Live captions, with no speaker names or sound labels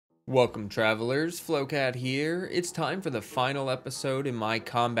Welcome travelers, FlowCat here. It's time for the final episode in my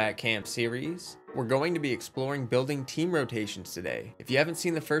combat camp series. We're going to be exploring building team rotations today. If you haven't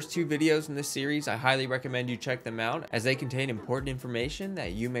seen the first two videos in this series, I highly recommend you check them out as they contain important information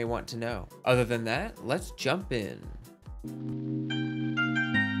that you may want to know. Other than that, let's jump in.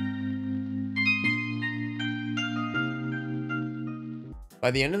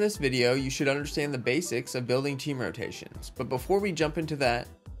 By the end of this video, you should understand the basics of building team rotations. But before we jump into that,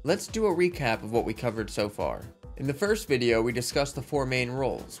 let's do a recap of what we covered so far. In the first video, we discussed the four main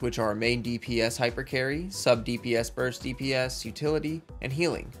roles, which are main DPS hypercarry, sub DPS burst DPS, utility, and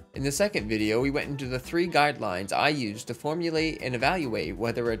healing. In the second video, we went into the three guidelines I used to formulate and evaluate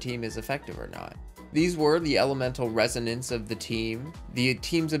whether a team is effective or not. These were the elemental resonance of the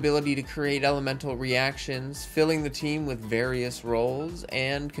team's ability to create elemental reactions, filling the team with various roles,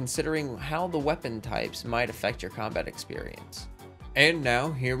 and considering how the weapon types might affect your combat experience. And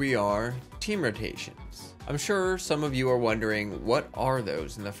now here we are, team rotations. I'm sure some of you are wondering, what are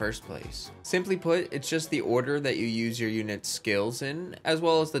those in the first place? Simply put, it's just the order that you use your unit's skills in, as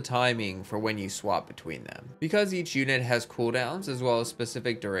well as the timing for when you swap between them. Because each unit has cooldowns as well as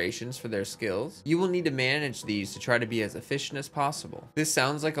specific durations for their skills, you will need to manage these to try to be as efficient as possible. This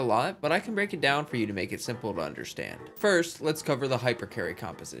sounds like a lot, but I can break it down for you to make it simple to understand. First, let's cover the hypercarry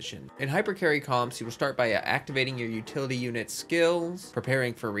composition. In hypercarry comps, you will start by activating your utility unit's skills,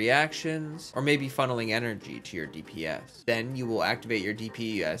 preparing for reactions, or maybe funneling energy to your DPS. Then you will activate your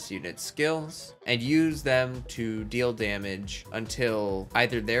DPS unit's skills and use them to deal damage until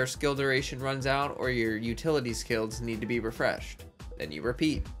either their skill duration runs out or your utility skills need to be refreshed. Then you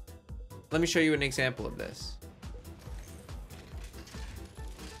repeat. Let me show you an example of this.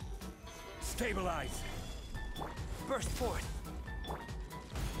 Stabilize. Burst forth.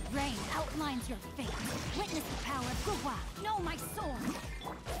 Rain outlines your fate. Witness the power of Guwa. Know my sword.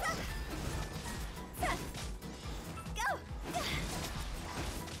 Go!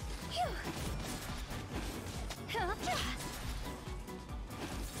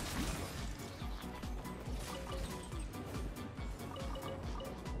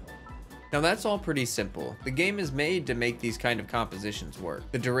 Now that's all pretty simple. The game is made to make these kind of compositions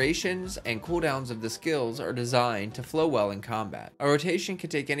work. The durations and cooldowns of the skills are designed to flow well in combat. A rotation can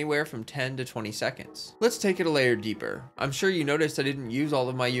take anywhere from 10 to 20 seconds. Let's take it a layer deeper. I'm sure you noticed I didn't use all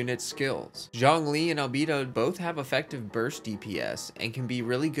of my unit's skills. Zhongli and Albedo both have effective burst DPS and can be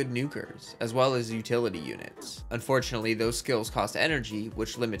really good nukers, as well as utility units. Unfortunately, those skills cost energy,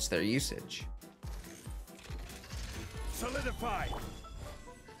 which limits their usage. Solidify.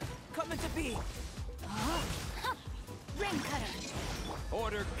 Come into being. Ring cutter.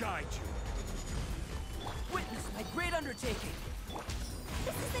 Order guide you. Witness my great undertaking.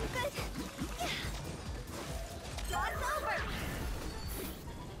 This isn't good. It's over.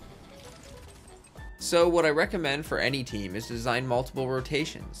 So what I recommend for any team is to design multiple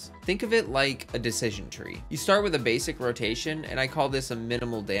rotations. Think of it like a decision tree. You start with a basic rotation, and I call this a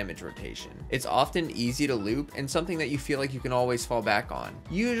minimal damage rotation. It's often easy to loop and something that you feel like you can always fall back on.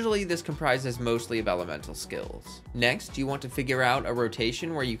 Usually this comprises mostly of elemental skills. Next, you want to figure out a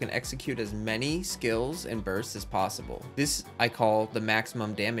rotation where you can execute as many skills and bursts as possible. This I call the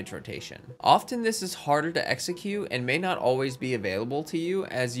maximum damage rotation. Often this is harder to execute and may not always be available to you,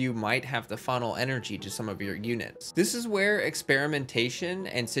 as you might have to funnel energy to some of your units. This is where experimentation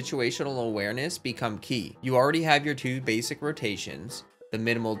and situational awareness become key. You already have your two basic rotations, the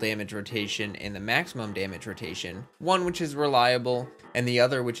minimal damage rotation and the maximum damage rotation, one which is reliable and the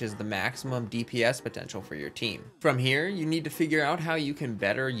other which is the maximum DPS potential for your team. From here, you need to figure out how you can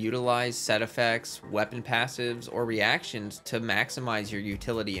better utilize set effects, weapon passives, or reactions to maximize your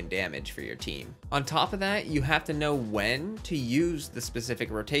utility and damage for your team. On top of that, you have to know when to use the specific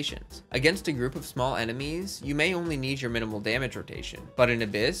rotations. Against a group of small enemies, you may only need your minimal damage rotation, but in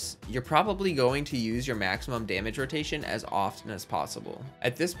Abyss, you're probably going to use your maximum damage rotation as often as possible.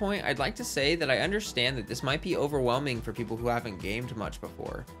 At this point, I'd like to say that I understand that this might be overwhelming for people who haven't gamed much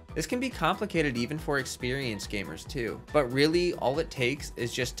before. This can be complicated even for experienced gamers too, but really all it takes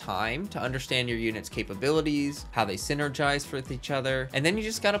is just time to understand your unit's capabilities, how they synergize with each other, and then you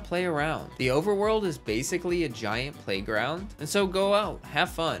just gotta play around. The overworld is basically a giant playground, and so go out,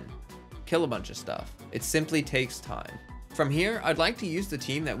 have fun, kill a bunch of stuff. It simply takes time. From here, I'd like to use the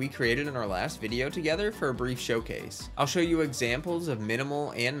team that we created in our last video together for a brief showcase. I'll show you examples of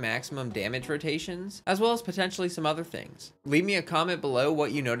minimal and maximum damage rotations, as well as potentially some other things. Leave me a comment below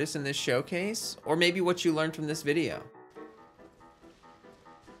what you noticed in this showcase, or maybe what you learned from this video.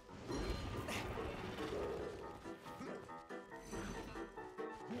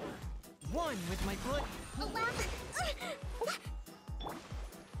 One with my blood.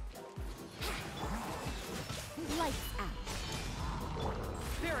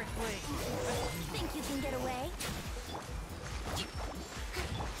 blade. Think you can get away?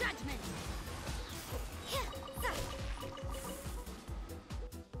 Judgment!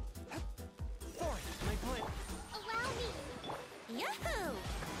 Force my blade. Allow me! Yahoo!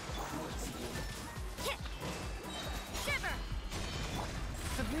 Shiver!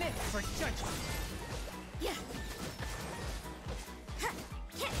 Submit for judgment. Yeah.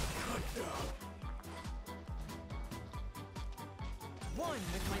 One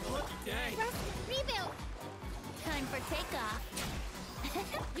with my lucky day. Rest and rebuild! Time for takeoff.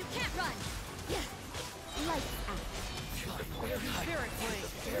 You can't run! Yeah. Lights out. Spirit blade.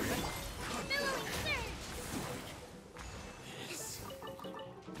 Billowing surge!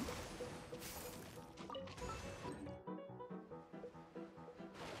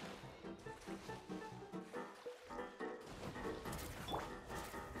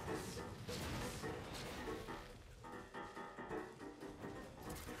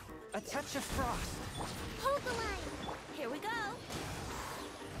 A touch of frost. Hold the line! Here we go!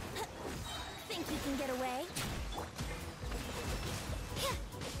 Think you can get away?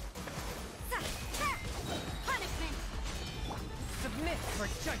 Punishment! Submit for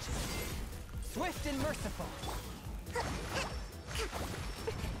judgment. Swift and merciful.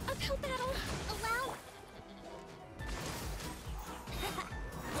 Uphill battle! Allow...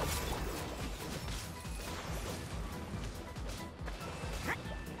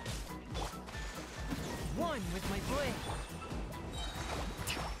 One with my blade.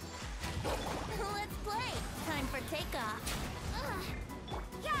 Let's play! Time for takeoff.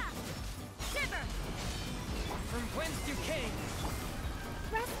 Yeah! Shiver! From whence you came.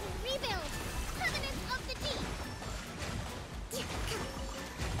 Rest and rebuild! Covenant of the deep!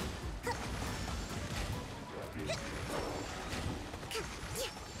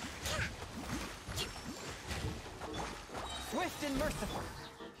 Swift and merciful.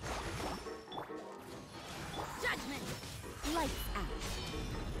 Judgment! Lights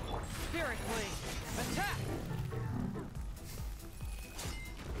out. Spirit blade. Attack.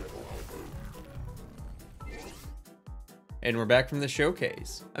 And we're back from the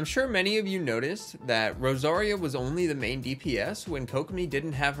showcase. I'm sure many of you noticed that Rosaria was only the main DPS when Kokomi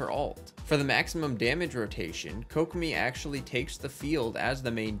didn't have her ult. For the maximum damage rotation, Kokomi actually takes the field as the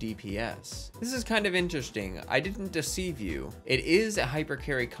main DPS. This is kind of interesting. I didn't deceive you. It is a hyper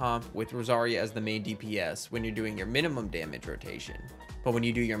carry comp with Rosaria as the main DPS when you're doing your minimum damage rotation. But when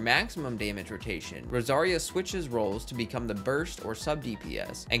you do your maximum damage rotation, Rosaria switches roles to become the burst or sub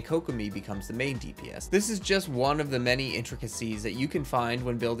DPS, and Kokomi becomes the main DPS. This is just one of the many intricacies that you can find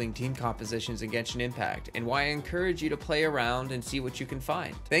when building team compositions in Genshin Impact, and why I encourage you to play around and see what you can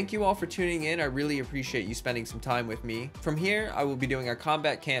find. Thank you all for tuning in. I really appreciate you spending some time with me. From here, I will be doing a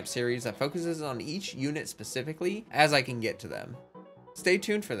combat camp series that focuses on each unit specifically as I can get to them. Stay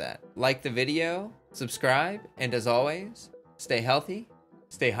tuned for that. Like the video, subscribe, and as always, stay healthy,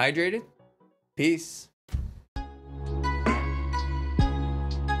 stay hydrated, peace.